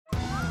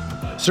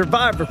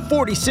Survivor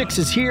 46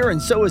 is here, and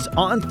so is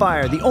On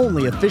Fire, the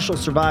only official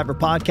Survivor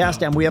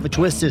podcast, and we have a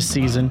twist this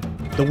season.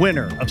 The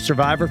winner of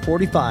Survivor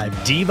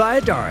 45, Dee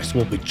Valladares,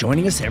 will be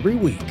joining us every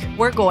week.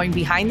 We're going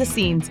behind the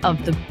scenes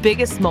of the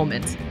biggest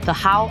moments, the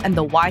how and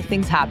the why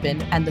things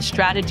happen, and the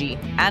strategy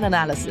and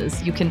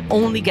analysis you can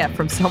only get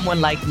from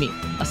someone like me,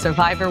 a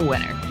Survivor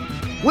winner.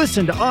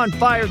 Listen to On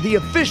Fire, the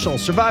official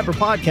Survivor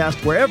podcast,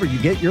 wherever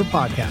you get your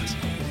podcasts.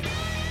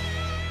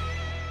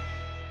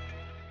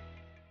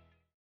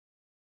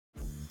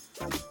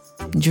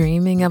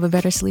 Dreaming of a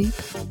better sleep?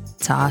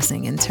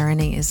 Tossing and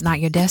turning is not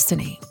your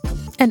destiny.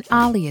 And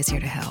Ollie is here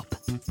to help.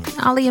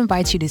 Ollie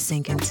invites you to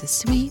sink into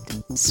sweet,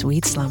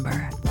 sweet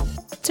slumber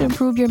to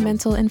improve your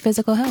mental and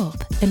physical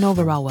health and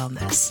overall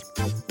wellness.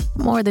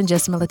 More than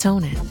just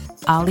melatonin,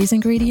 Ollie's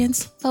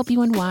ingredients help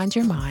you unwind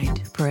your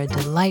mind for a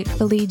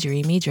delightfully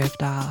dreamy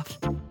drift off.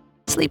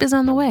 Sleep is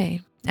on the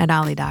way at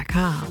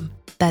Ollie.com.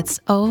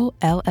 That's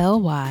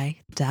OLLY.com.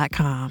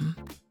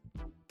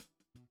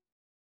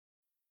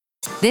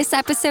 This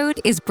episode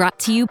is brought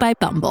to you by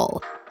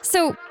Bumble.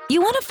 So,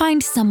 you want to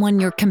find someone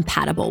you're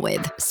compatible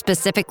with,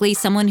 specifically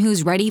someone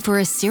who's ready for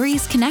a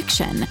serious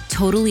connection,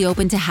 totally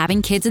open to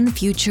having kids in the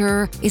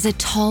future, is a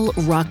tall,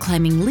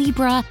 rock-climbing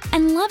Libra,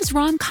 and loves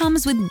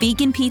rom-coms with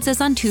vegan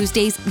pizzas on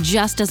Tuesdays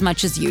just as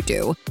much as you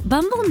do.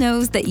 Bumble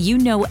knows that you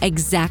know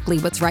exactly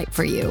what's right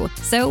for you.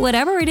 So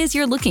whatever it is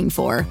you're looking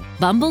for,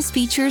 Bumble's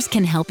features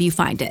can help you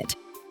find it.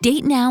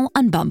 Date now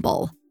on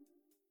Bumble.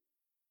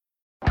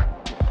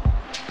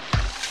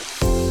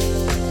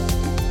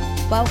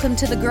 Welcome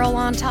to the Girl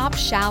on Top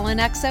Shallon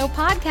XO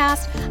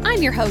podcast.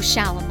 I'm your host,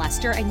 Shallon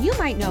Lester, and you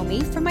might know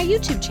me from my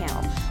YouTube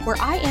channel, where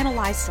I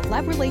analyze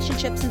celeb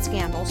relationships and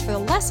scandals for the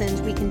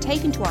lessons we can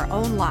take into our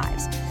own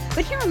lives.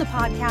 But here on the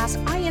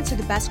podcast, I answer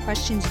the best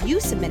questions you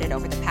submitted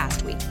over the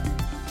past week.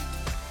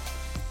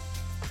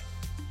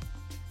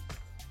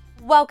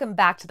 Welcome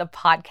back to the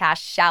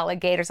podcast,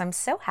 Shalligators. I'm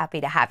so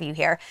happy to have you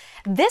here.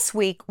 This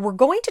week, we're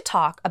going to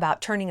talk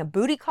about turning a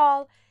booty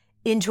call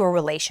into a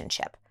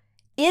relationship.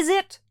 Is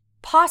it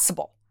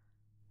possible?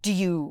 Do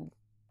you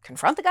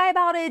confront the guy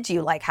about it? Do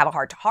you have a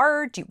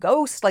heart-to-heart? Do you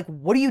ghost?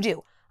 What do you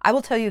do? I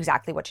will tell you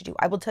exactly what to do.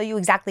 I will tell you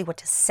exactly what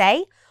to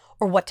say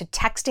or what to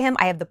text to him.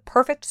 I have the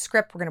perfect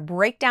script. We're going to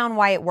break down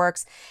why it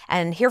works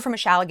and hear from a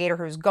Shalligator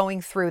who's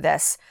going through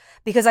this,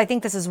 because I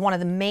think this is one of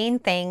the main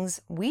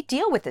things we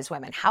deal with as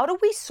women. How do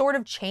we sort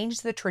of change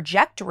the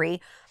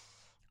trajectory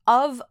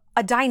of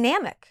a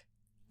dynamic?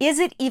 Is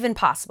it even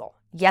possible?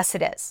 Yes,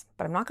 it is.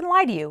 But I'm not going to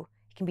lie to you.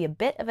 It can be a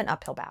bit of an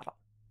uphill battle.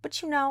 But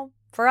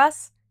for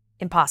us,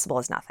 impossible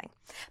is nothing.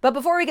 But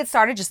before we get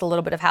started, just a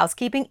little bit of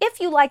housekeeping. If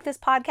you like this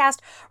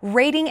podcast,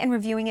 rating and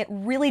reviewing it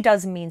really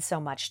does mean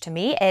so much to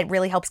me. It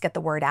really helps get the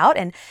word out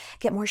and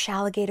get more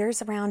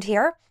Shalligators around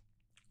here.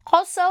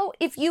 Also,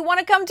 if you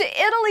want to come to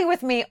Italy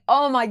with me,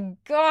 oh my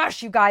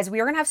gosh, you guys, we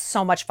are going to have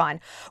so much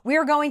fun. We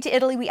are going to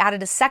Italy. We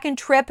added a second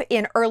trip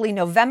in early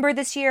November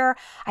this year.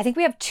 I think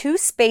we have 2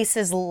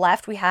 spaces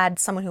left. We had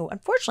someone who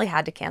unfortunately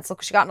had to cancel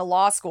because she got into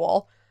law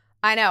school.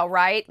 I know,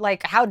 right?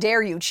 How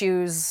dare you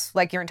choose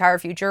your entire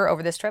future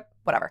over this trip?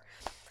 Whatever.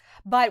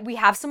 But we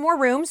have some more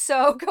rooms,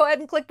 so go ahead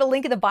and click the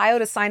link in the bio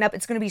to sign up.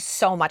 It's going to be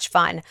so much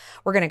fun.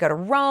 We're going to go to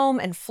Rome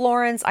and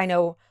Florence. I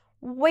know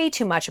way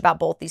too much about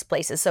both these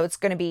places, so it's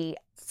going to be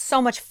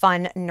so much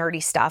fun,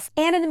 nerdy stuff.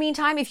 And in the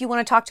meantime, if you want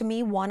to talk to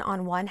me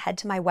one-on-one, head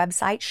to my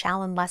website,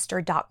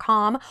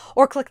 shallonlester.com,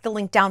 or click the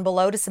link down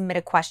below to submit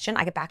a question.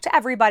 I get back to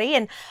everybody,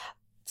 and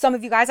some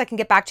of you guys I can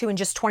get back to in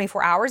just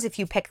 24 hours if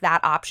you pick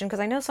that option, because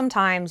I know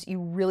sometimes you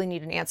really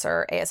need an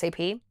answer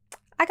ASAP.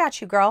 I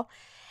got you, girl.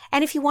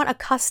 And if you want a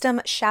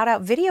custom shout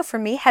out video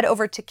from me, head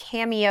over to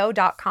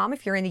cameo.com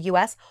if you're in the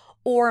US,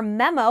 or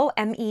Memmo,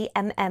 MEMMO.me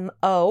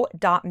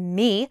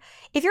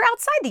if you're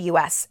outside the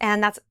US.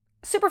 And that's a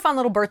super fun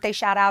little birthday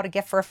shout out, a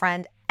gift for a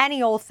friend,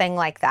 any old thing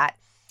like that.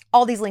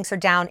 All these links are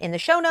down in the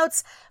show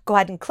notes. Go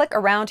ahead and click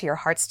around to your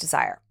heart's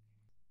desire.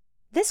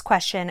 This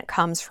question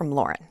comes from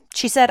Lauren.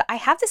 She said, I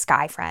have this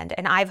guy friend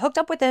and I've hooked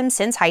up with him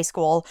since high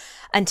school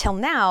until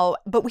now,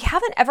 but we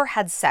haven't ever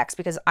had sex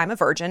because I'm a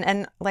virgin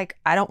and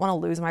I don't want to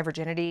lose my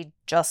virginity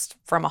just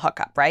from a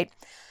hookup, right?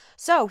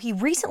 So he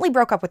recently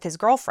broke up with his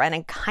girlfriend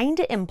and kind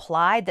of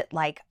implied that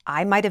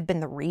I might have been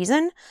the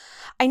reason.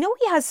 I know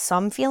he has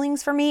some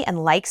feelings for me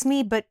and likes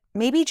me, but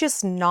maybe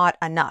just not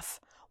enough.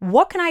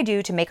 What can I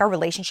do to make our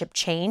relationship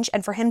change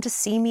and for him to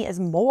see me as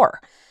more?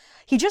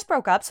 He just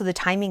broke up, so the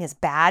timing is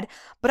bad,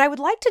 but I would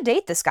like to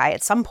date this guy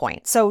at some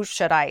point. So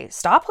should I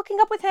stop hooking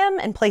up with him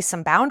and place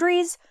some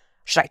boundaries?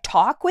 Should I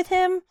talk with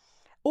him?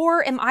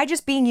 Or am I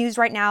just being used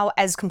right now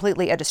as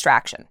completely a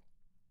distraction?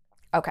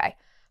 Okay.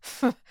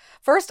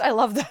 First, I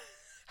love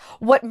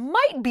what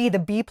might be the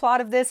B plot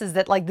of this is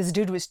that this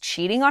dude was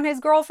cheating on his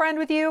girlfriend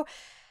with you.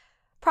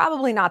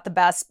 Probably not the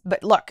best,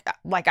 but look,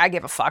 I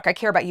give a fuck. I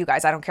care about you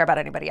guys. I don't care about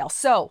anybody else.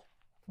 So,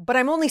 but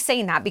I'm only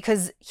saying that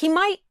because he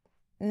might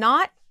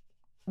not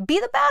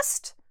be the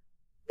best.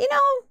 He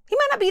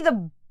might not be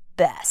the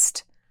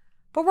best,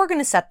 but we're going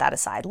to set that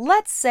aside.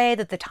 Let's say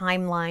that the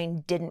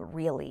timeline didn't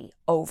really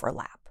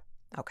overlap.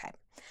 Okay.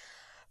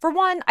 For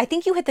one, I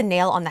think you hit the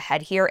nail on the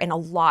head here in a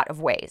lot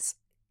of ways.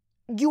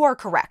 You are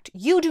correct.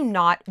 You do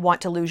not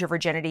want to lose your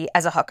virginity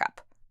as a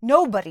hookup.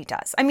 Nobody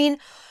does. I mean,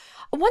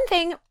 one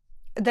thing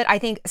that I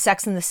think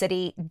Sex and the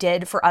City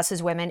did for us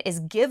as women is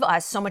give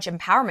us so much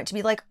empowerment to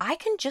be like, I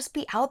can just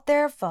be out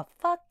there for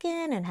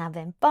fucking and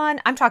having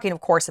fun. I'm talking,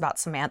 of course, about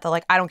Samantha.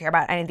 Like, I don't care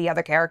about any of the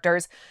other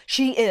characters.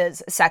 She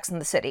is Sex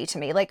and the City to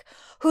me. Like,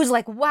 who's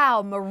like,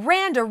 wow,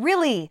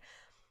 Miranda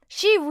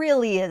she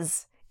really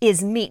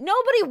is me.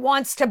 Nobody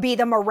wants to be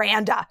the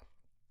Miranda.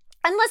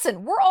 And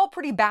listen, we're all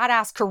pretty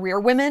badass career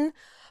women,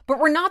 but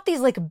we're not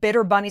these like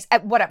bitter bunnies.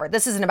 Whatever,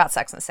 this isn't about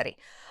Sex and the City.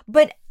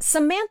 But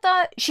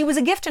Samantha, she was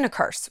a gift and a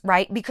curse,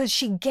 right? Because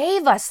she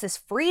gave us this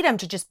freedom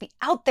to just be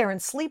out there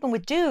and sleeping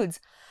with dudes.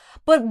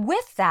 But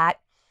with that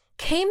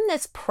came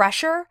this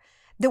pressure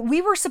that we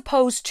were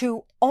supposed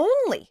to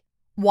only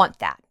want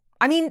that.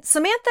 I mean,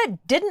 Samantha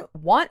didn't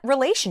want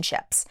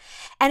relationships.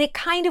 And it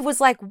kind of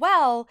was like,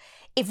 well,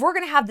 if we're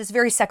going to have this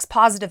very sex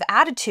positive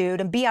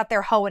attitude and be out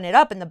there hoeing it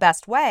up in the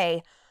best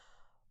way,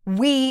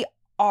 we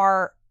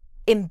are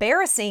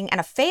embarrassing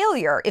and a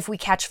failure if we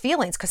catch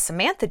feelings, because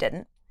Samantha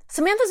didn't.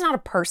 Samantha's not a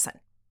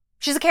person.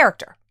 She's a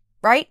character,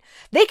 right?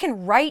 They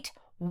can write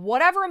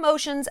whatever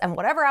emotions and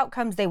whatever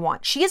outcomes they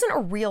want. She isn't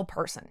a real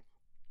person.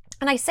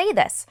 And I say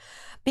this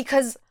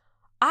because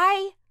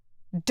I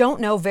don't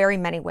know very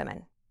many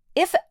women,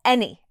 if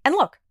any. And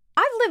look,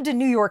 I've lived in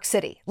New York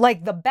City.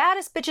 Like, the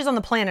baddest bitches on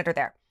the planet are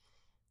there.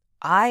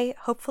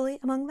 Hopefully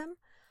among them,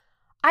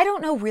 I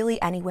don't know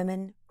really any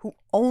women who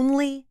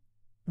only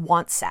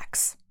want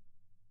sex.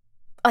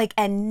 Like,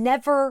 and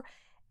never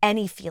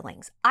any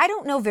feelings. I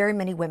don't know very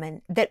many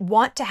women that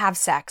want to have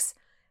sex,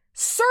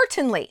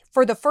 certainly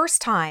for the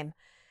first time,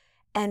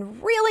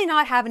 and really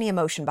not have any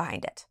emotion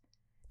behind it.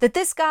 That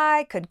this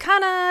guy could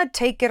kind of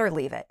take it or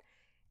leave it.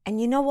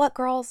 And you know what,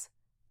 girls?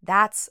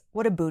 That's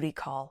what a booty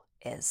call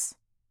is.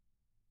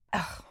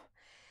 Ugh.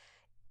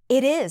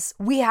 It is.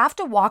 We have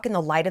to walk in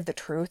the light of the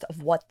truth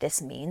of what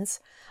this means.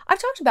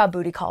 I've talked about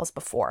booty calls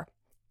before,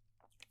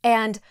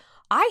 and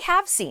I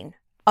have seen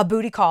a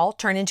booty call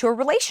turn into a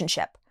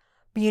relationship.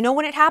 But you know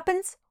when it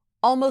happens?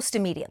 Almost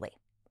immediately.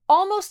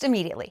 Almost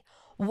immediately.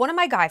 One of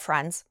my guy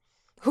friends,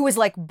 who is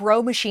like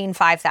bro machine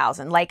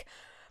 5000, like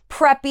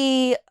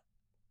preppy,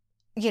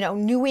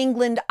 New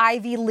England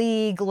Ivy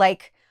League,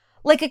 like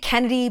a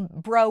Kennedy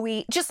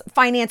bro-y, just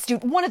finance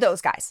dude, one of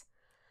those guys,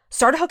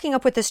 started hooking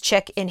up with this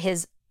chick in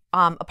his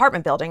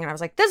apartment building. And I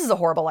was like, this is a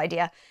horrible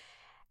idea.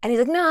 And he's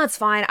like, no, it's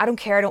fine. I don't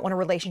care. I don't want a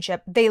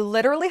relationship. They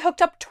literally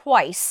hooked up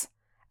twice.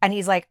 And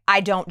he's like,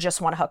 I don't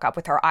just want to hook up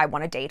with her. I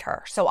want to date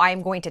her. So I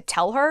am going to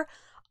tell her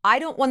I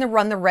don't want to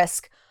run the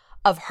risk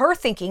of her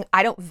thinking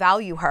I don't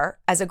value her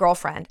as a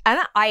girlfriend. And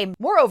I,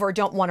 moreover,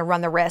 don't want to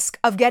run the risk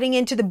of getting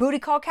into the booty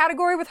call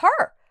category with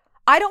her.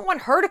 I don't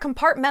want her to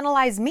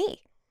compartmentalize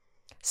me.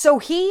 So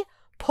he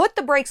put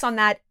the brakes on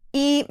that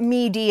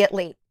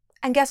immediately.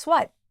 And guess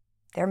what?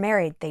 They're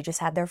married. They just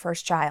had their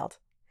first child.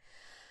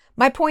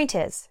 My point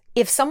is,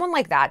 if someone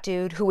like that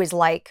dude, who is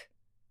like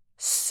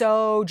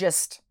so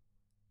just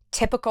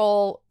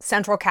typical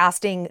central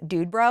casting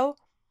dude bro,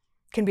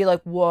 can be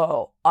like,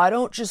 whoa, I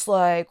don't just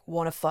like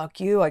want to fuck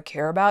you, I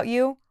care about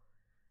you,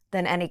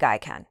 then any guy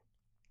can.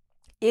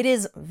 It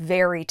is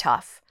very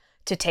tough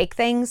to take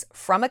things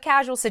from a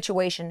casual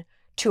situation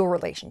to a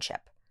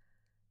relationship,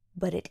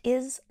 but it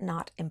is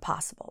not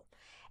impossible.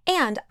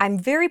 And I'm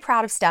very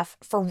proud of Steph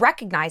for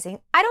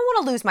recognizing I don't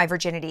want to lose my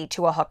virginity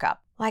to a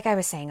hookup. Like I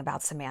was saying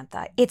about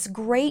Samantha, it's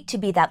great to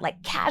be that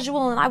like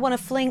casual and I want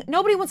to fling.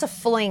 Nobody wants to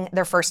fling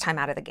their first time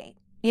out of the gate.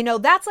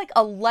 That's like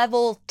a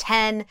level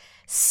 10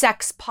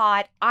 sex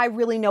pot. I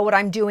really know what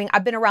I'm doing.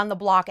 I've been around the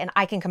block and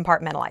I can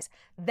compartmentalize.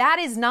 That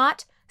is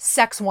not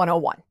Sex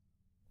 101.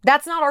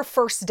 That's not our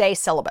first day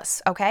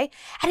syllabus, okay?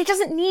 And it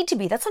doesn't need to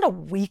be. That's not a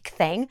weak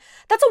thing.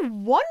 That's a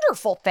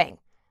wonderful thing.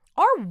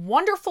 Our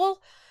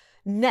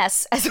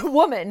wonderfulness as a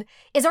woman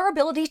is our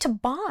ability to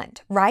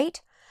bond, right?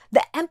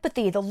 The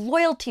empathy, the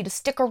loyalty to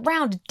stick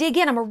around, to dig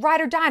in. I'm a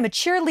ride or die. I'm a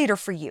cheerleader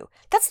for you.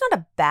 That's not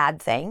a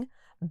bad thing.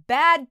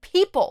 Bad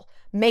people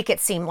make it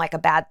seem like a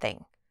bad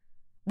thing.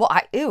 Well,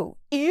 ew.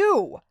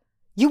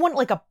 You want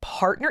like a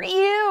partner?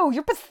 Ew,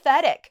 you're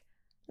pathetic.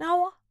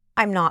 No,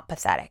 I'm not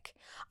pathetic.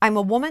 I'm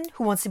a woman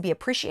who wants to be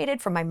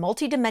appreciated for my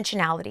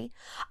multidimensionality.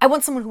 I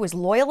want someone who is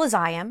loyal as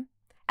I am.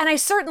 And I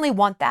certainly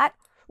want that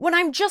when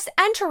I'm just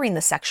entering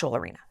the sexual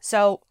arena.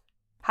 So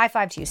high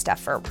five to you,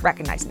 Steph, for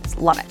recognizing this.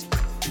 Love it.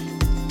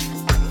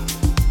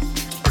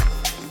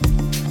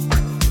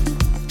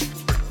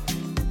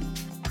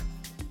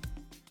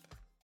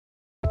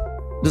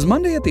 Does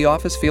Monday at the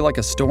office feel like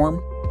a storm?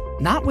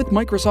 Not with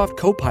Microsoft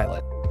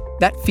Copilot.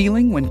 That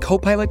feeling when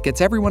Copilot gets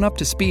everyone up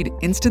to speed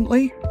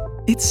instantly?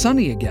 It's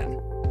sunny again.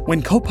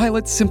 When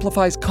Copilot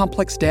simplifies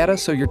complex data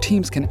so your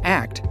teams can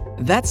act,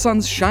 that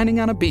sun's shining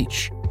on a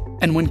beach.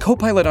 And when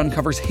Copilot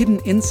uncovers hidden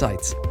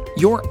insights,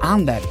 you're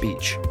on that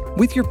beach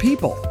with your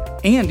people,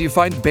 and you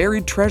find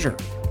buried treasure.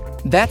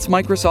 That's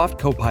Microsoft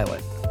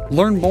Copilot.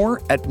 Learn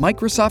more at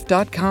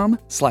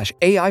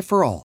Microsoft.com/AI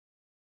for all.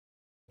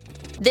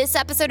 This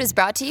episode is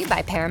brought to you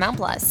by Paramount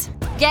Plus.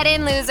 Get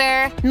in,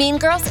 loser! Mean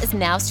Girls is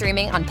now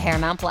streaming on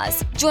Paramount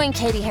Plus. Join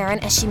Katie Heron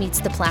as she meets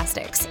the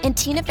plastics in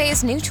Tina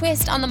Fey's new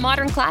twist on the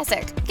modern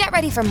classic. Get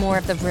ready for more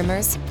of the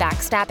rumors,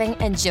 backstabbing,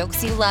 and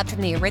jokes you loved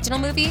from the original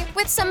movie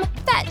with some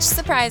fetch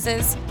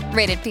surprises.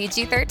 Rated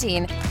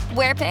PG-13.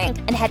 Wear pink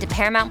and head to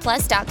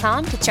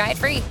ParamountPlus.com to try it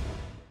free.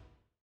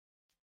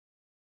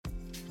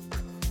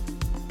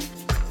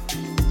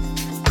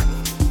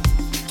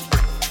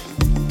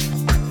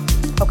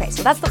 Okay,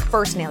 so that's the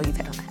first nail you've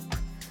hit on the head.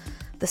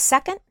 The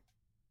second,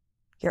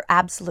 you're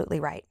absolutely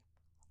right.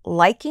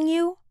 Liking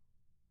you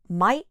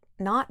might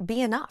not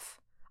be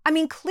enough. I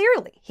mean,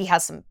 clearly he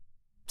has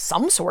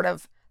some sort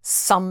of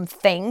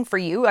something for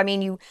you. I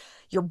mean,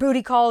 your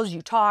booty calls,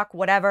 you talk,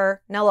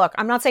 whatever. Now look,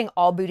 I'm not saying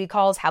all booty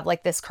calls have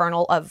like this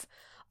kernel of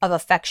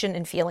affection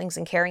and feelings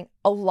and caring.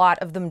 A lot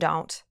of them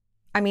don't.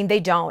 I mean, they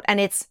don't. And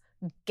it's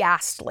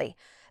ghastly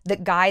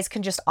that guys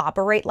can just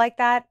operate like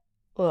that.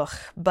 Ugh,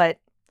 but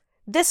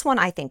this one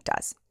I think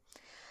does.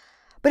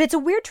 But it's a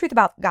weird truth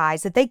about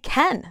guys that they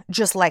can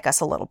just like us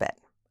a little bit.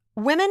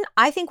 Women,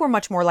 I think we're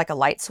much more like a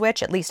light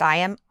switch, at least I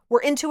am.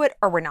 We're into it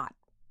or we're not,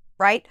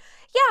 right?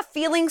 Yeah,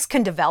 feelings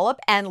can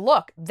develop, and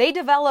look, they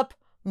develop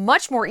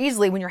much more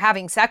easily when you're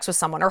having sex with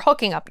someone or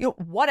hooking up,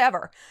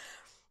 whatever.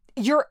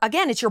 It's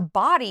your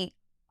body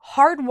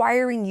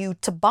hardwiring you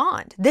to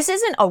bond. This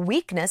isn't a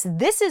weakness.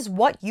 This is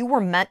what you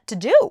were meant to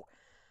do.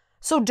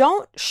 So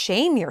don't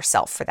shame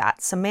yourself for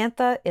that.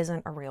 Samantha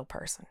isn't a real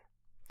person.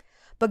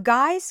 But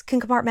guys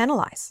can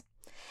compartmentalize.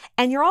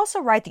 And you're also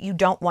right that you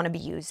don't want to be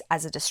used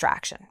as a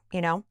distraction, you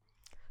know?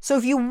 So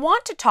if you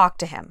want to talk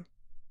to him,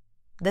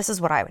 this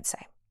is what I would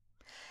say.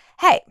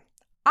 Hey,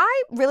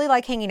 I really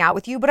like hanging out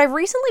with you, but I've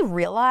recently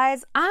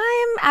realized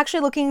I'm actually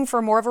looking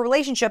for more of a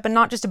relationship and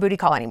not just a booty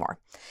call anymore.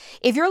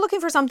 If you're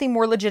looking for something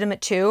more legitimate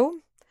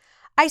too,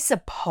 I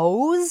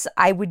suppose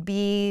I would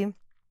be,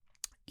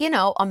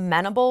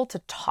 amenable to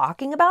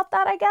talking about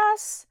that, I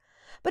guess.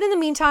 But in the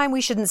meantime,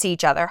 we shouldn't see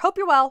each other. Hope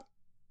you're well.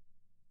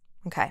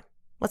 Okay,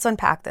 let's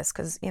unpack this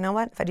because you know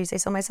what? If I do say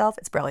so myself,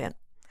 it's brilliant.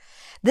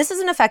 This is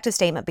an effective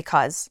statement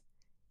because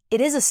it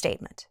is a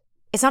statement.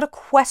 It's not a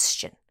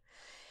question.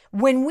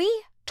 When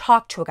we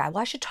talk to a guy,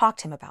 well, I should talk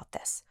to him about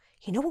this.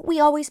 You know what we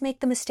always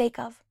make the mistake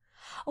of?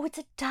 Oh, it's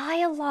a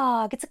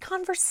dialogue. It's a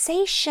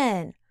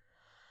conversation.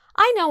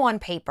 I know on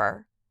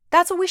paper,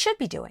 that's what we should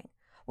be doing.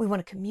 We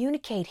want to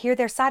communicate, hear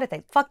their side of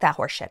things. Fuck that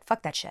horse shit.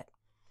 Fuck that shit.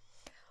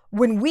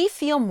 When we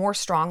feel more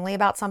strongly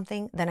about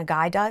something than a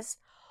guy does,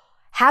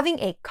 having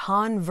a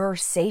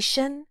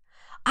conversation,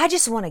 I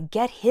just want to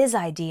get his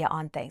idea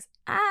on things.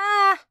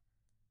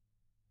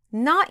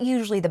 Not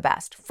usually the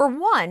best. For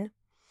one,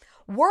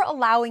 we're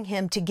allowing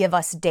him to give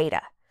us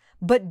data,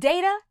 but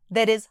data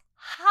that is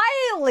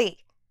highly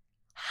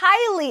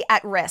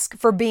at risk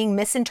for being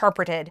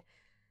misinterpreted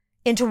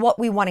into what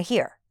we want to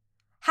hear.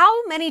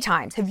 How many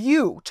times have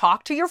you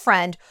talked to your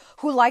friend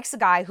who likes a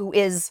guy who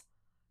is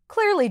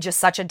clearly just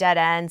such a dead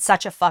end,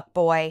 such a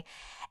fuckboy,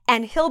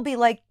 and he'll be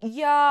like,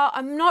 yeah,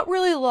 I'm not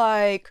really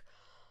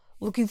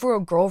looking for a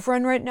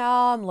girlfriend right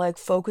now. I'm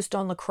focused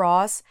on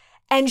lacrosse.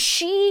 And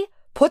she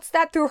puts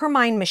that through her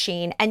mind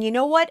machine. And you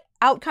know what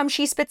outcome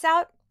she spits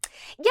out?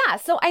 Yeah,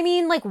 so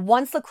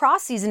once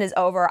lacrosse season is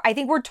over, I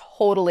think we're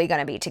totally going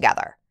to be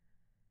together.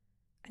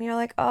 And you're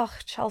like, oh,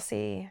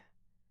 Chelsea,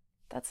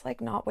 that's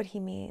not what he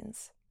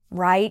means,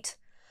 right?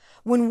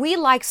 When we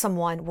like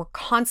someone, we're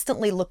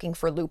constantly looking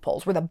for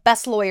loopholes. We're the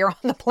best lawyer on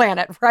the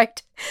planet, right?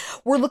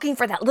 We're looking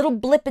for that little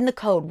blip in the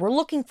code. We're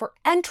looking for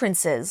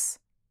entrances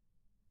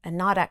and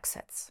not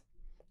exits.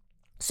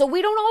 So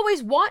we don't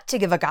always want to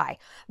give a guy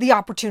the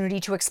opportunity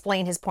to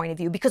explain his point of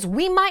view because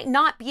we might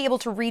not be able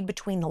to read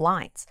between the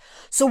lines.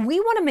 So we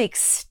want to make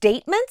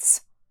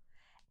statements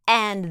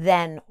and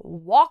then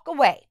walk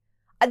away.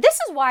 This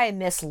is why I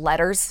miss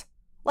letters,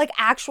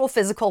 actual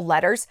physical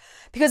letters,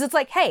 because it's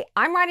hey,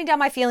 I'm writing down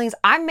my feelings.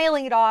 I'm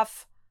mailing it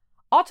off.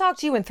 I'll talk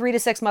to you in 3 to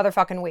 6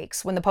 motherfucking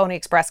weeks when the Pony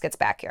Express gets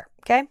back here.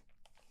 Okay.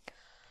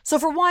 So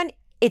for one,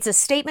 it's a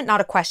statement,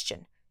 not a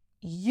question.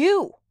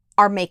 You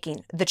are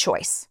making the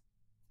choice.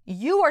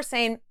 You are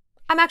saying,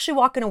 I'm actually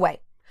walking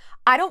away.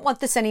 I don't want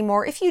this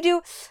anymore. If you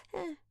do,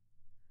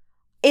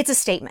 it's a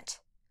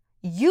statement.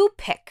 You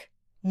pick.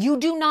 You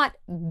do not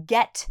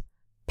get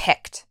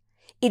picked.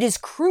 It is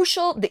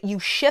crucial that you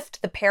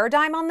shift the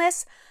paradigm on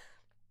this.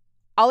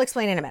 I'll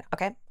explain in a minute,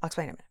 okay? I'll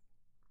explain in a minute.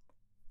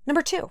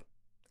 Number 2,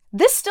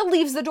 this still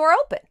leaves the door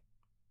open.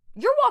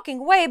 You're walking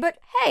away, but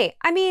hey,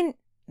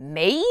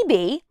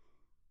 maybe.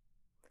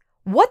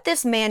 What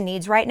this man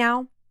needs right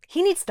now,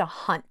 he needs to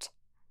hunt.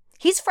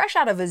 He's fresh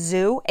out of a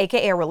zoo,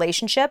 aka a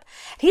relationship.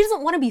 He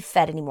doesn't want to be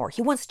fed anymore.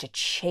 He wants to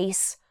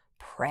chase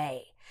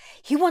prey.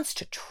 He wants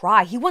to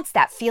try. He wants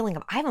that feeling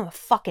of, I'm a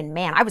fucking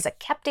man. I was a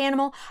kept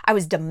animal. I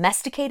was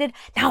domesticated.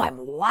 Now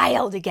I'm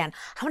wild again.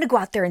 I'm going to go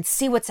out there and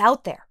see what's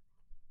out there.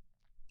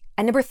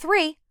 And number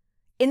 3,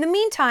 in the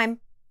meantime,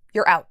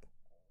 you're out.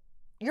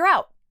 You're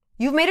out.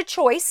 You've made a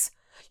choice.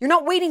 You're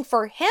not waiting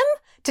for him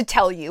to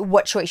tell you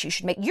what choice you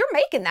should make. You're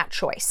making that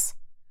choice.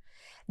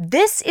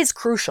 This is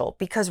crucial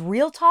because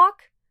real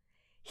talk,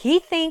 He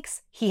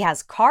thinks he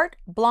has carte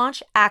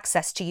blanche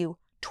access to you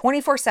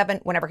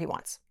 24/7 whenever he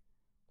wants.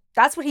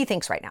 That's what he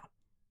thinks right now.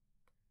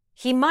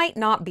 He might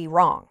not be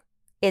wrong,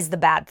 is the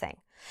bad thing.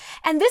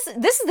 And this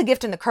is the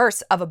gift and the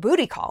curse of a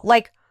booty call.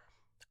 Like,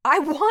 I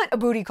want a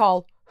booty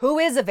call who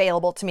is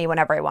available to me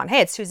whenever I want.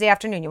 Hey, it's Tuesday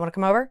afternoon. You want to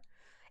come over?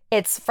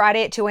 It's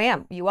Friday at 2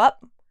 a.m. You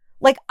up?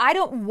 Like, I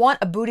don't want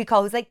a booty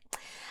call who's like,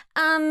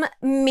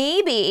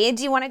 maybe.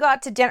 Do you want to go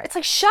out to dinner? It's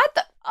like,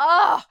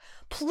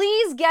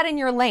 please get in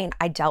your lane.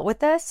 I dealt with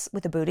this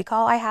with a booty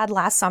call I had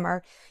last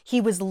summer.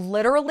 He was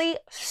literally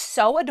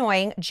so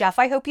annoying. Jeff,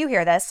 I hope you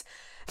hear this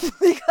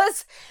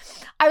because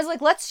I was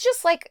like, let's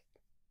just like,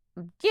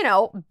 you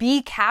know,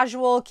 be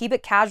casual, keep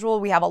it casual.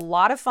 We have a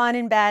lot of fun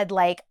in bed.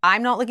 Like,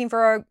 I'm not looking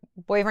for a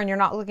boyfriend. You're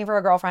not looking for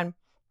a girlfriend.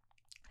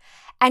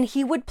 And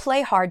he would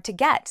play hard to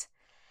get.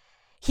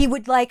 He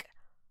would like,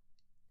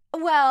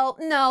 well,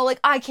 no, like,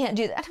 I can't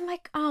do that. I'm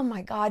like, oh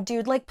my God,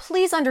 dude, like,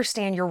 please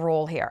understand your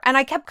role here. And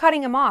I kept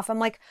cutting him off. I'm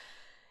like,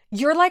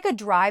 you're like a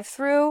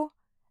drive-through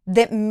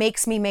that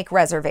makes me make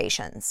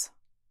reservations.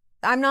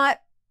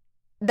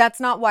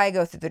 That's not why I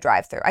go through the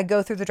drive-through. I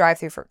go through the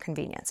drive-through for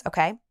convenience,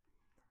 okay?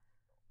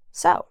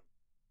 So,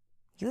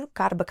 you've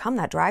got to become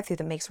that drive-through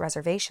that makes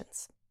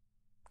reservations.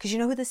 Because you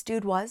know who this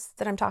dude was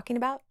that I'm talking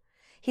about?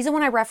 He's the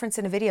one I referenced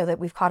in a video that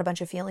we've caught a bunch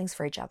of feelings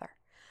for each other.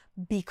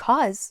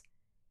 Because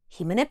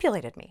he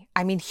manipulated me.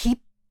 I mean,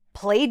 he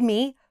played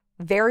me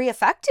very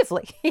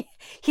effectively.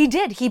 He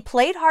did. He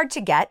played hard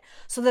to get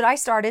so that I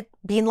started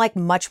being like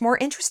much more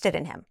interested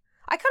in him.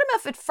 I cut him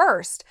off at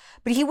first,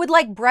 but he would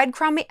like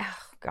breadcrumb me. Oh,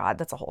 God,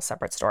 that's a whole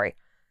separate story.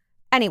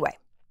 Anyway,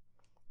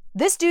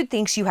 this dude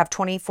thinks you have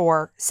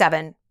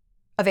 24/7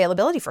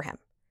 availability for him.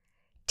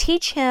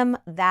 Teach him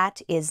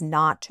that is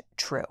not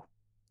true.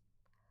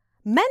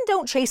 Men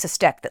don't chase a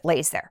stick that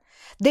lays there.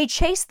 They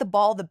chase the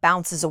ball that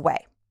bounces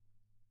away.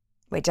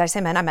 Wait, did I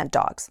say men? I meant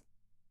dogs.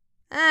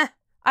 I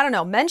don't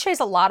know. Men chase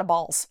a lot of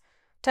balls.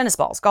 Tennis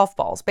balls, golf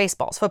balls,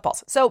 baseballs,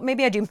 footballs. So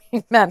maybe I do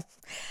mean men.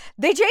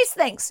 They chase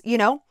things, you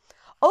know?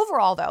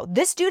 Overall, though,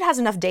 this dude has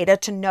enough data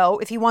to know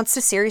if he wants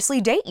to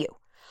seriously date you.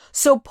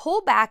 So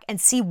pull back and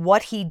see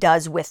what he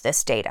does with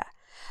this data.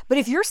 But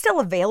if you're still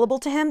available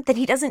to him, then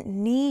he doesn't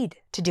need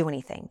to do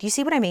anything. Do you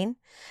see what I mean?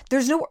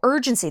 There's no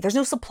urgency. There's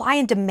no supply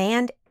and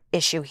demand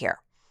issue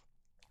here.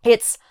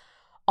 It's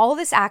all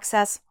this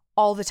access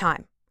all the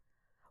time.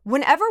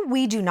 Whenever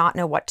we do not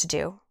know what to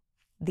do,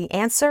 the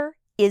answer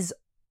is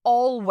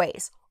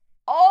always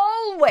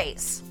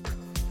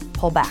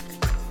pull back.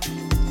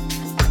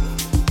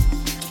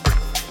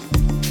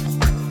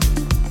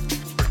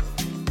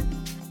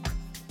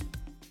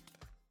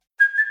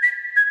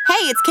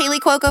 Hey, it's Kaylee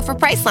Cuoco for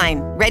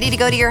Priceline. Ready to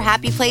go to your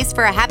happy place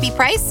for a happy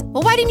price?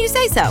 Well, why didn't you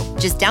say so?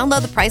 Just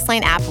download the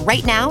Priceline app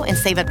right now and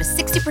save up to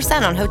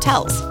 60% on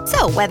hotels.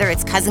 So whether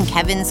it's Cousin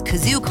Kevin's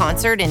Kazoo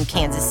Concert in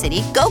Kansas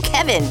City, go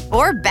Kevin,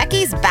 or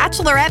Becky's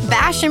Bachelorette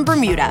Bash in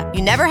Bermuda,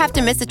 you never have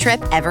to miss a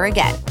trip ever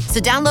again.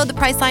 So download the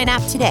Priceline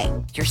app today.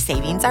 Your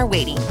savings are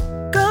waiting.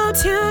 Go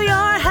to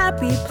your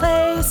happy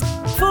place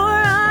for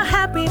a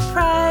happy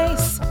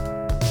price.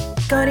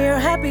 Go to your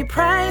happy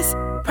price,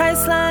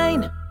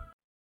 Priceline.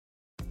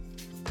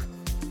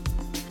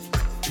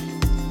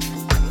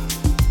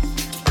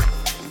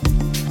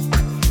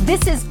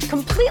 This is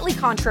completely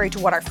contrary to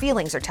what our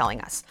feelings are telling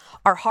us.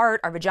 Our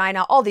heart, our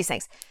vagina, all these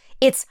things.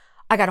 It's,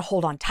 I got to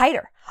hold on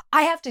tighter.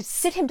 I have to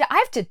sit him down. I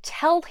have to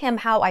tell him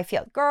how I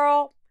feel.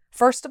 Girl,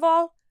 first of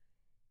all,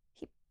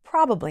 he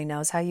probably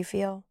knows how you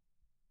feel.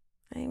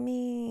 I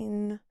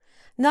mean,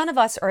 none of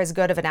us are as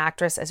good of an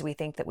actress as we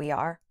think that we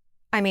are.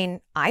 I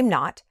mean, I'm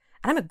not,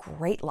 and I'm a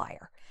great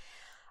liar.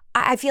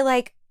 I feel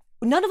like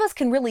none of us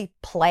can really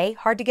play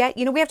hard to get.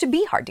 You know, we have to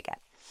be hard to get.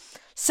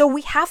 So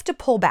we have to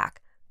pull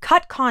back,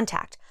 cut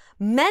contact.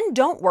 Men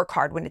don't work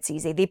hard when it's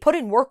easy. They put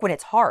in work when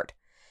it's hard.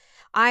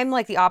 I'm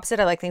like the opposite.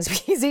 I like things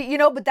to be easy, you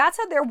know, but that's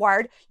how they're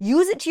wired.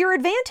 Use it to your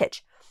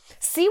advantage.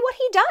 See what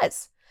he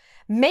does.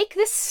 Make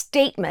this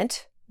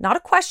statement, not a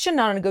question,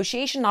 not a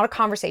negotiation, not a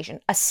conversation,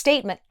 a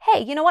statement.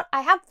 Hey, you know what?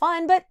 I have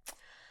fun, but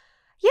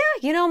yeah,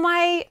 you know,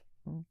 my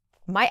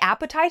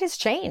appetite has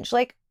changed.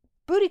 Like,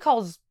 booty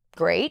call's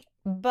great,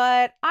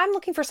 but I'm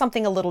looking for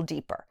something a little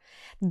deeper.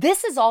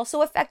 This is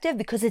also effective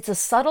because it's a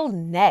subtle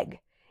neg.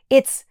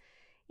 It's,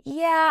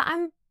 yeah,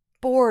 I'm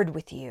bored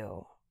with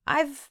you.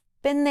 I've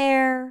been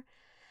there.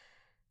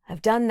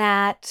 I've done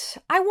that.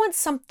 I want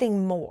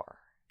something more.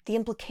 The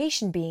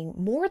implication being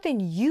more than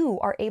you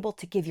are able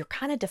to give. You're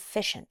kind of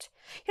deficient.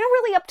 You're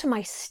not really up to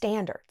my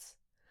standards.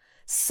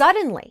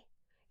 Suddenly,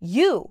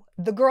 you,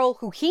 the girl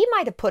who he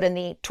might have put in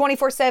the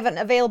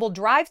 24/7 available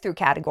drive-through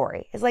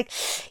category, is like,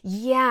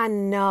 yeah,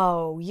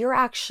 no, you're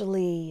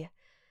actually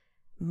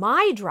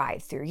my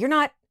drive-through. You're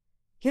not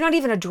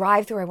even a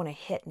drive-through I want to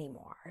hit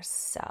anymore.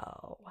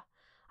 So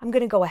I'm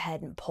going to go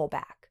ahead and pull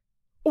back.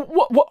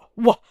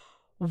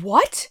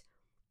 What?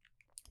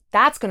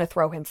 That's going to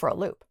throw him for a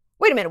loop.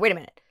 Wait a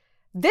minute.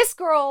 This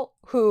girl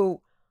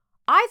who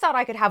I thought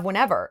I could have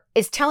whenever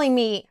is telling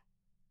me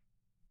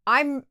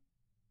I'm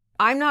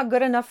not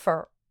good enough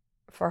for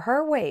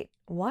her. Wait,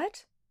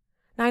 what?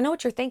 Now, I know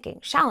what you're thinking.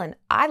 Shallon,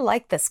 I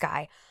like this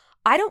guy.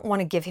 I don't want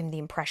to give him the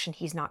impression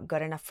he's not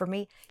good enough for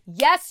me.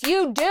 Yes,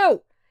 you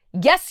do.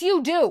 Yes,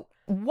 you do.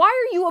 Why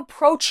are you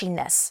approaching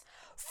this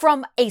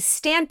from a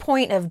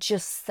standpoint of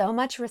just so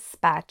much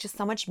respect, just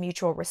so much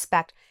mutual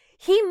respect?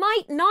 He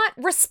might not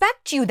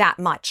respect you that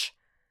much,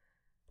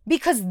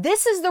 because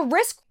this is the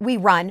risk we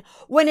run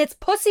when it's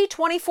pussy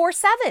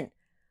 24/7.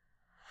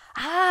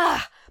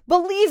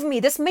 Believe me,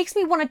 this makes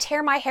me want to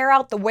tear my hair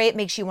out the way it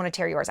makes you want to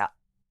tear yours out.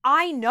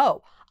 I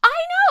know.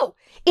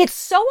 It's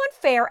so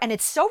unfair and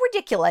it's so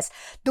ridiculous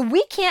that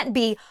we can't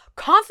be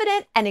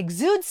confident and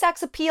exude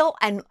sex appeal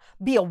and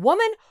be a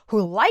woman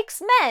who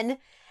likes men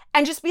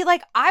and just be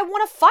like, I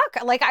want to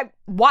fuck. Like, I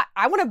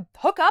want to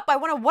hook up. I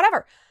want to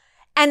whatever.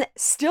 And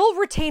still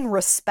retain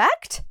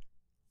respect?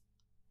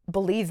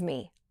 Believe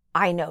me,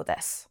 I know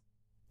this.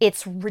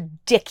 It's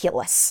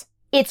ridiculous.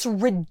 It's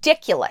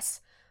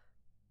ridiculous.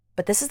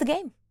 But this is the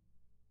game.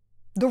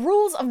 The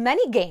rules of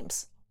many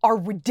games are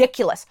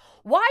ridiculous.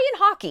 Why in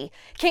hockey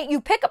can't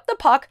you pick up the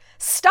puck,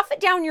 stuff it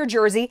down your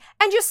jersey,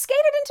 and just skate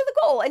it into the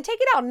goal and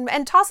take it out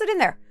and toss it in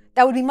there?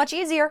 That would be much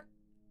easier.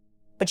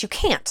 But you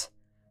can't.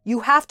 You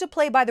have to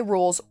play by the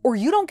rules or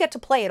you don't get to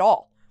play at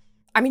all.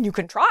 I mean, you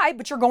can try,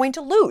 but you're going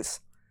to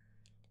lose.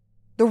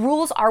 The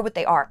rules are what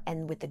they are.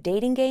 And with the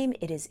dating game,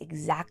 it is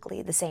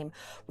exactly the same.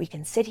 We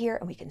can sit here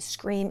and we can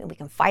scream and we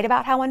can fight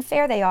about how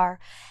unfair they are,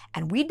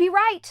 and we'd be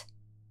right.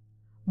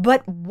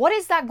 But what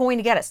is that going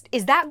to get us?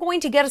 Is that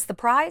going to get us the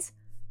prize?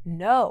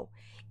 No.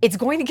 It's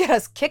going to get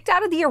us kicked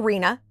out of the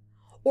arena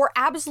or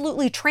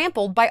absolutely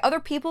trampled by other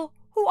people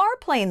who are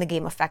playing the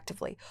game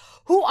effectively,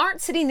 who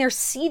aren't sitting there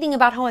seething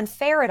about how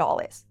unfair it all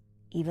is,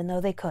 even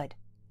though they could,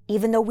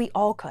 even though we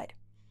all could.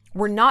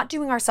 We're not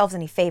doing ourselves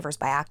any favors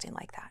by acting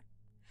like that.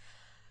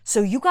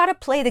 So you got to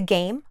play the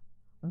game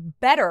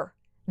better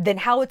than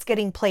how it's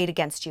getting played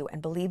against you.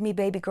 And believe me,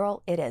 baby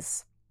girl, it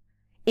is.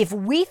 If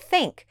we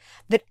think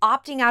that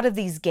opting out of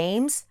these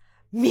games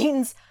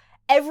means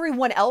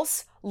everyone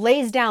else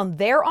lays down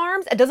their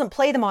arms and doesn't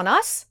play them on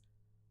us,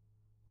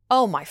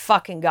 oh my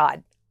fucking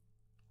God.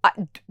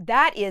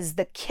 That is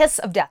the kiss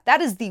of death. That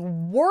is the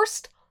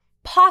worst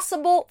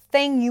possible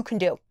thing you can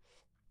do.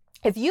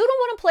 If you don't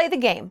want to play the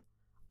game,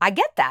 I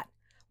get that.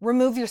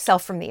 Remove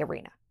yourself from the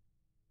arena.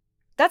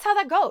 That's how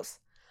that goes.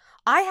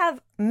 I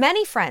have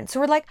many friends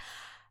who are like,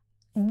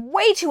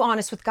 way too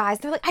honest with guys.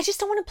 They're like, I just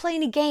don't want to play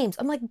any games.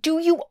 I'm like, do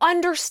you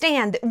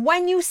understand that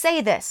when you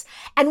say this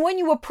and when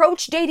you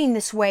approach dating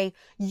this way,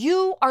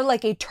 you are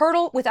like a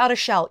turtle without a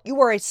shell.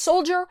 You are a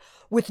soldier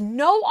with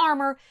no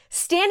armor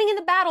standing in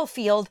the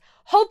battlefield,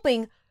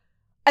 hoping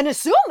and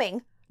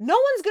assuming no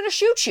one's going to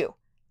shoot you.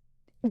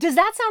 Does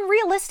that sound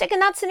realistic in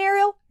that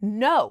scenario?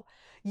 No.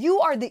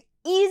 You are the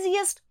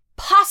easiest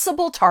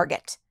possible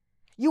target.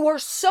 You are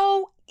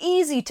so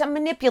easy to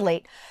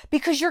manipulate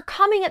because you're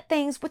coming at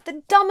things with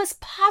the dumbest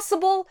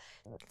possible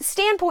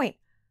standpoint.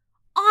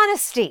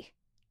 Honesty.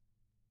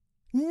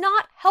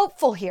 Not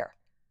helpful here.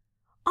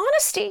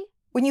 Honesty,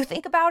 when you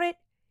think about it,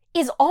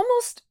 is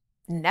almost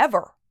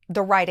never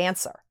the right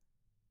answer.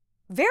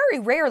 Very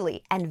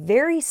rarely and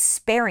very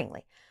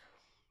sparingly.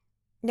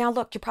 Now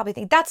look, you probably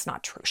think that's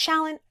not true.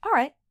 Shallon, all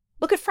right,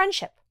 look at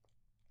friendship.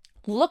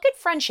 Look at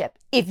friendship.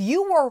 If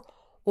you were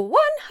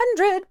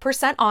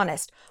 100%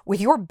 honest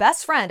with your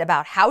best friend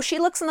about how she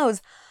looks in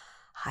those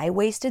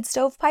high-waisted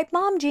stovepipe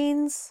mom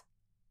jeans,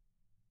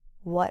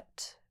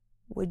 what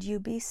would you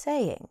be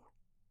saying?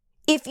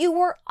 If you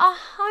were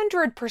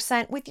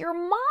 100% with your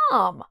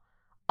mom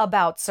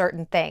about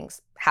certain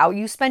things, how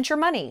you spent your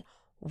money,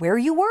 where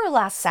you were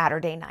last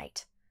Saturday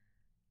night,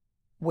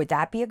 would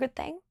that be a good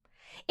thing?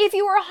 If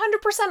you were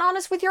 100%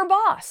 honest with your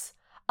boss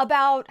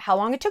about how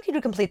long it took you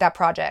to complete that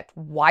project,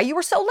 why you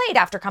were so late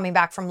after coming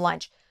back from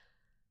lunch,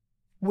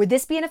 would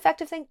this be an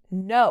effective thing?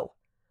 No.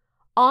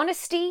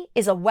 Honesty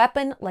is a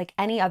weapon like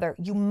any other.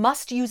 You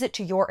must use it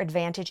to your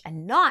advantage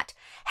and not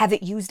have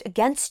it used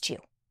against you.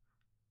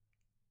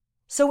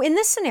 So in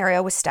this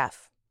scenario with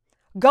Steph,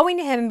 going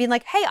to him and being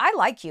like, hey, I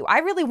like you. I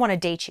really want to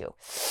date you.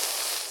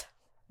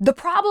 The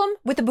problem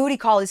with the booty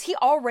call is he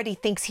already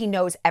thinks he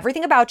knows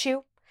everything about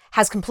you,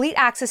 has complete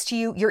access to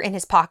you. You're in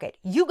his pocket.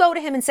 You go to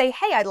him and say,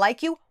 hey, I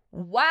like you.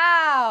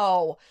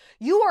 Wow,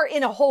 you are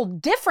in a whole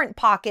different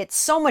pocket,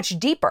 so much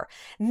deeper.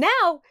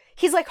 Now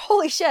he's like,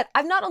 holy shit,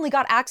 I've not only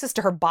got access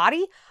to her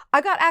body,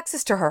 I got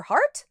access to her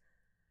heart.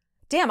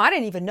 Damn, I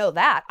didn't even know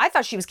that. I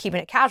thought she was keeping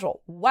it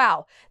casual.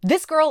 Wow,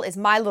 this girl is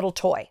my little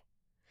toy.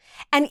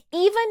 And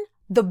even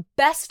the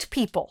best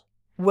people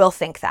will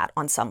think that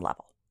on some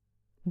level.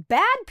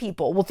 Bad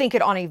people will think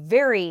it on a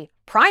very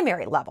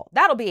primary level.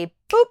 That'll be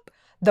boop.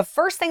 The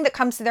first thing that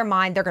comes to their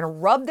mind, they're going to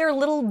rub their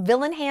little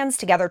villain hands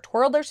together,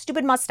 twirl their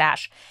stupid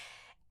mustache,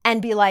 and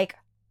be like,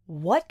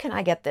 what can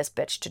I get this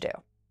bitch to do?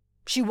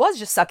 She was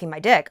just sucking my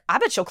dick. I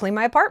bet she'll clean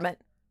my apartment.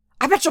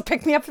 I bet she'll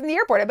pick me up from the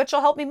airport. I bet she'll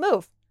help me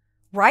move.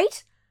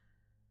 Right?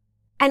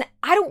 And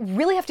I don't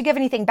really have to give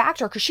anything back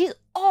to her because she's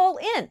all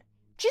in.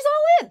 She's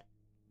all in.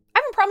 I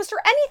haven't promised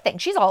her anything.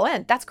 She's all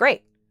in. That's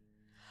great.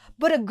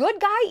 But a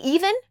good guy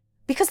even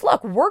Because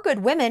look, we're good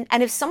women.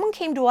 And if someone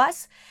came to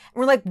us and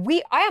we're like,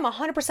 I am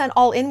 100%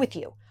 all in with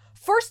you.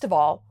 First of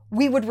all,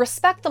 we would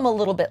respect them a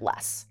little bit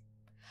less.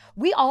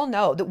 We all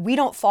know that we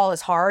don't fall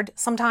as hard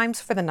sometimes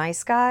for the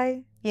nice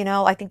guy. You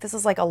know, I think this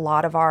is like a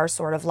lot of our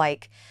sort of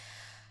like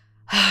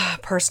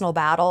personal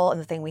battle. And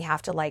the thing we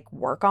have to like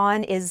work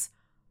on is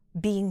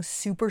being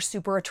super,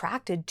 super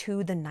attracted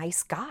to the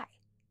nice guy.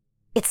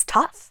 It's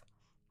tough.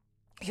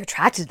 You're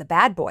attracted to the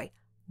bad boy,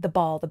 the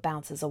ball that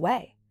bounces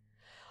away.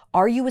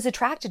 Are you as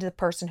attracted to the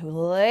person who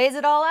lays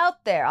it all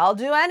out there? I'll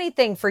do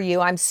anything for you.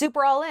 I'm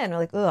super all in. We're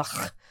like,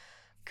 ugh,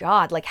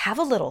 God, like have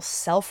a little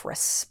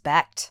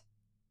self-respect,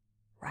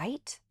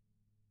 right?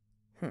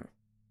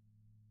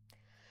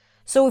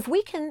 So if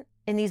we can,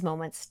 in these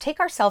moments,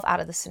 take ourselves out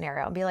of the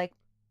scenario and be like,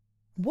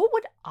 what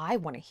would I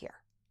want to hear?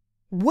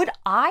 Would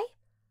I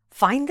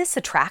find this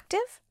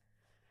attractive?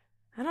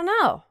 I don't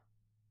know.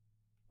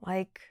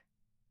 Like,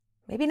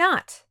 maybe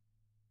not.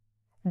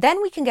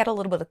 Then we can get a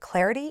little bit of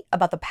clarity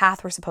about the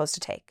path we're supposed to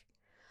take.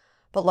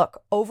 But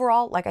look,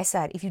 overall, like I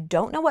said, if you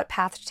don't know what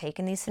path to take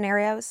in these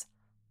scenarios,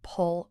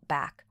 pull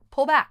back.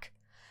 Pull back.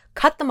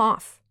 Cut them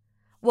off.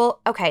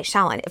 Well, okay,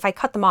 Shallon, if I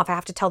cut them off, I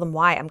have to tell them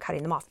why I'm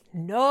cutting them off.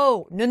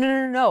 No.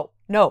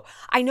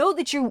 I know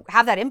that you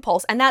have that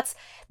impulse, and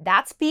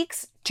that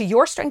speaks to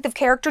your strength of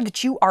character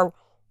that you are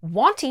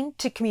wanting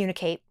to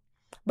communicate.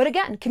 But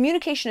again,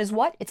 communication is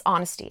what? It's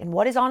honesty. And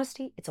what is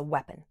honesty? It's a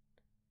weapon.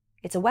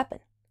 It's a weapon.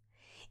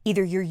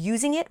 Either you're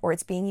using it or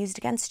it's being used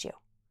against you.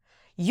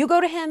 You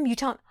go to him, you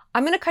tell him,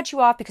 I'm going to cut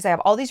you off because I have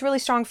all these really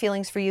strong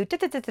feelings for you.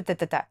 He's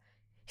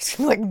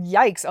like,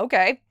 yikes,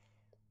 okay.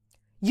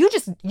 You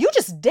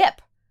just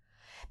dip.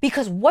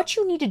 Because what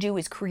you need to do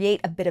is create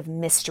a bit of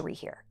mystery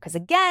here. Because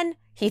again,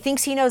 he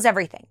thinks he knows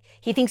everything.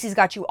 He thinks he's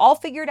got you all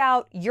figured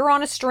out. You're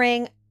on a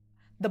string.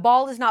 The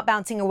ball is not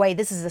bouncing away.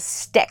 This is a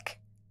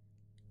stick.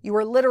 You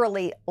are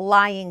literally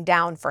lying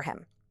down for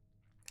him.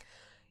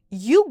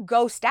 You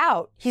ghost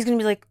out. He's going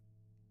to be like,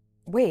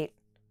 wait,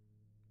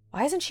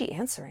 why isn't she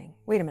answering?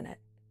 Wait a minute.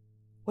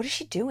 What is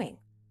she doing?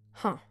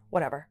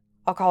 Whatever.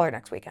 I'll call her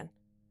next weekend.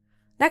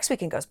 Next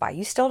weekend goes by.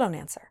 You still don't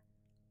answer.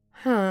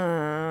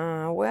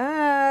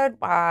 What?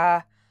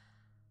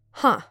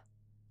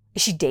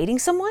 Is she dating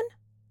someone?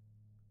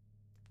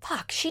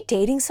 Fuck, she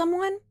dating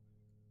someone?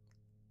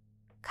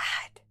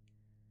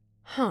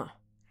 God.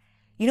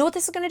 You know what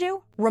this is going to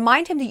do?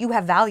 Remind him that you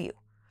have value.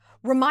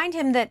 Remind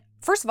him that,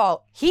 first of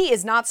all, he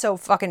is not so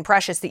fucking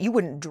precious that you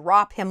wouldn't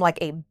drop him like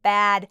a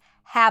bad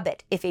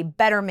habit if a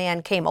better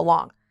man came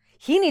along.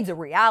 He needs a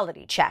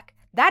reality check.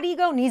 That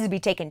ego needs to be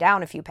taken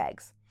down a few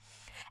pegs.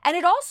 And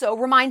it also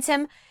reminds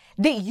him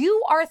that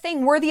you are a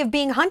thing worthy of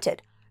being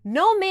hunted.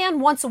 No man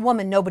wants a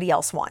woman nobody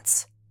else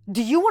wants.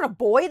 Do you want a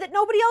boy that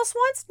nobody else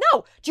wants?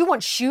 No. Do you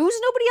want shoes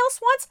nobody else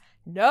wants?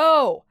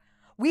 No.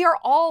 We are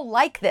all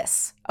like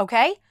this,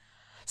 okay?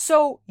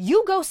 So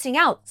you ghosting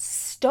out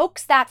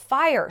stokes that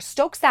fire,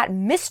 stokes that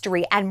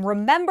mystery. And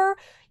remember,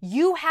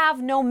 you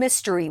have no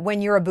mystery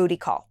when you're a booty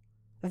call.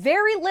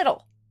 Very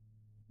little.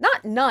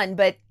 Not none,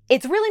 but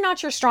it's really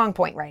not your strong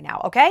point right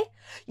now, okay?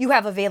 You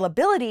have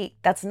availability.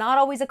 That's not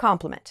always a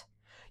compliment.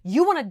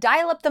 You want to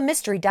dial up the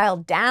mystery, dial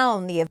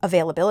down the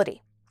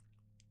availability.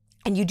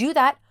 And you do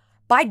that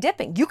by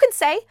dipping. You can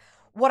say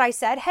what I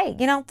said, hey,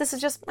 this is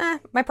just,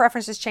 my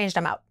preference has changed,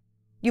 I'm out.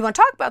 You want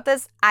to talk about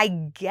this? I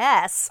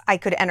guess I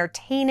could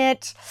entertain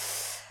it.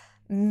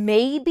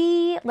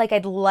 Maybe, like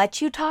I'd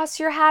let you toss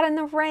your hat in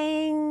the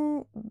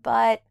ring,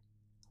 but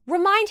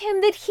remind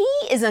him that he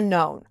is a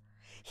known.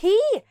 He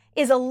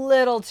is a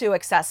little too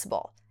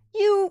accessible.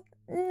 You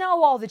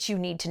know all that you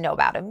need to know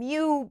about him.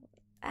 You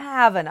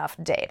have enough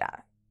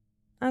data.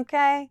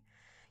 Okay?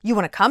 You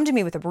want to come to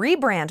me with a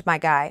rebrand, my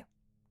guy?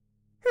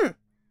 I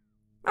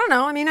don't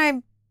know. I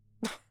mean,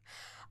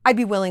 I'd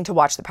be willing to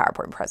watch the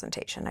PowerPoint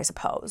presentation, I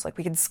suppose. Like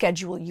we could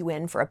schedule you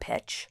in for a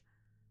pitch.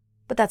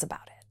 But that's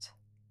about it.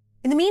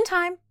 In the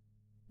meantime,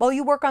 while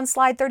you work on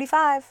slide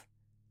 35,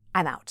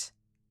 I'm out.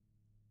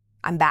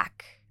 I'm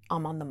back.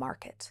 I'm on the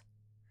market.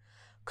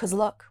 Because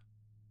look,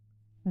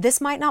 this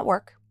might not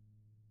work.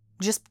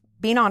 Just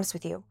being honest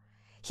with you.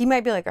 He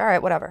might be like, all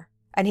right, whatever.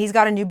 And he's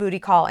got a new booty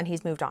call and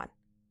he's moved on.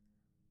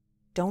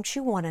 Don't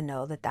you want to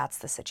know that that's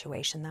the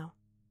situation, though?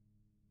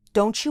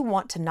 Don't you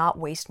want to not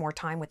waste more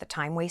time with a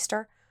time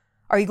waster?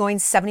 Are you going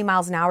 70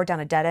 miles an hour down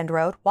a dead-end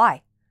road?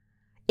 Why?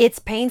 It's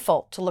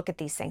painful to look at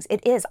these things.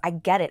 It is. I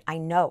get it. I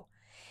know.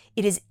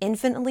 It is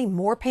infinitely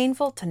more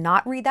painful to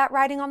not read that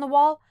writing on the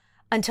wall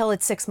until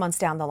it's 6 months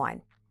down the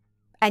line.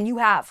 And you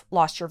have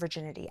lost your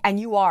virginity and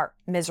you are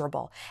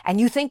miserable.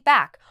 And you think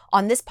back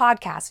on this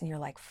podcast and you're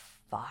like,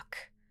 fuck.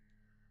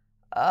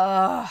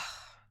 I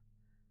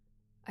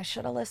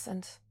should have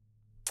listened.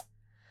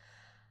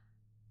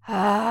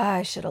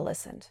 I should have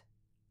listened.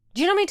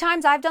 Do you know how many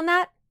times I've done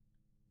that?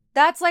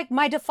 That's like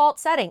my default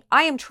setting.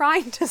 I am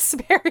trying to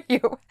spare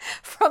you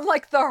from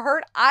like the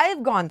hurt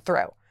I've gone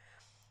through.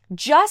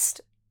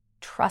 Just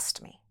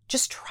trust me.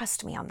 Just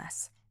trust me on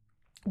this.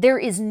 There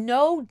is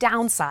no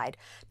downside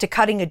to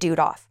cutting a dude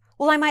off.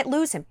 Well, I might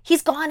lose him.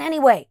 He's gone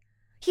anyway.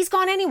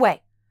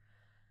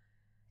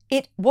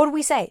 What do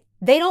we say?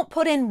 They don't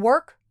put in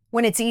work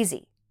when it's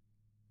easy.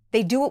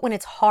 They do it when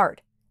it's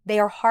hard. They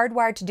are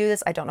hardwired to do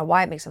this. I don't know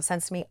why. It makes no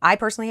sense to me. I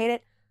personally hate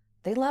it.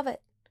 They love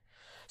it.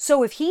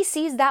 So if he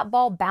sees that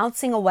ball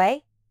bouncing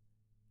away,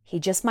 he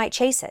just might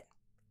chase it.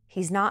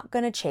 He's not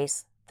going to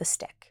chase the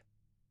stick.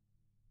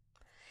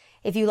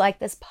 If you like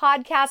this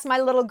podcast, my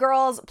little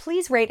girls,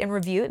 please rate and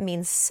review. It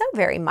means so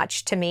very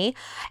much to me.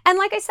 And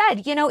like I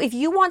said, if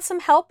you want some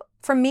help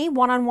from me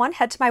one-on-one,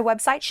 head to my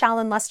website,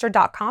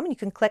 shallonlester.com, and you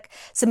can click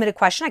submit a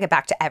question. I get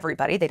back to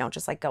everybody. They don't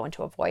just go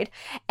into a void.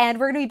 And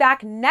we're going to be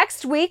back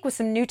next week with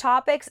some new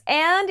topics.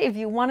 And if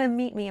you want to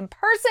meet me in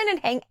person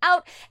and hang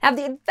out, have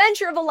the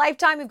adventure of a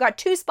lifetime, we've got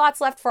 2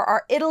 spots left for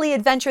our Italy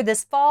adventure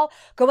this fall.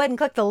 Go ahead and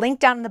click the link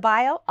down in the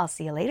bio. I'll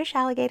see you later,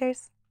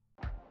 Shalligators.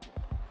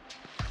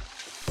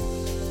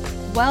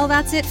 Well,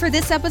 that's it for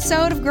this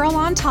episode of Girl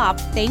on Top.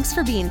 Thanks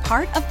for being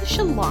part of the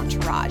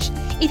Shalontourage.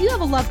 If you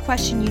have a love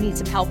question you need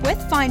some help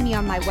with, find me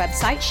on my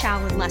website,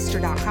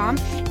 shallonlester.com,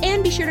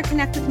 and be sure to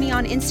connect with me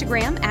on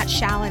Instagram at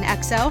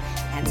shallonxo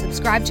and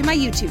subscribe to my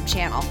YouTube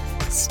channel.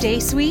 Stay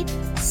sweet,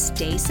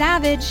 stay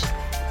savage.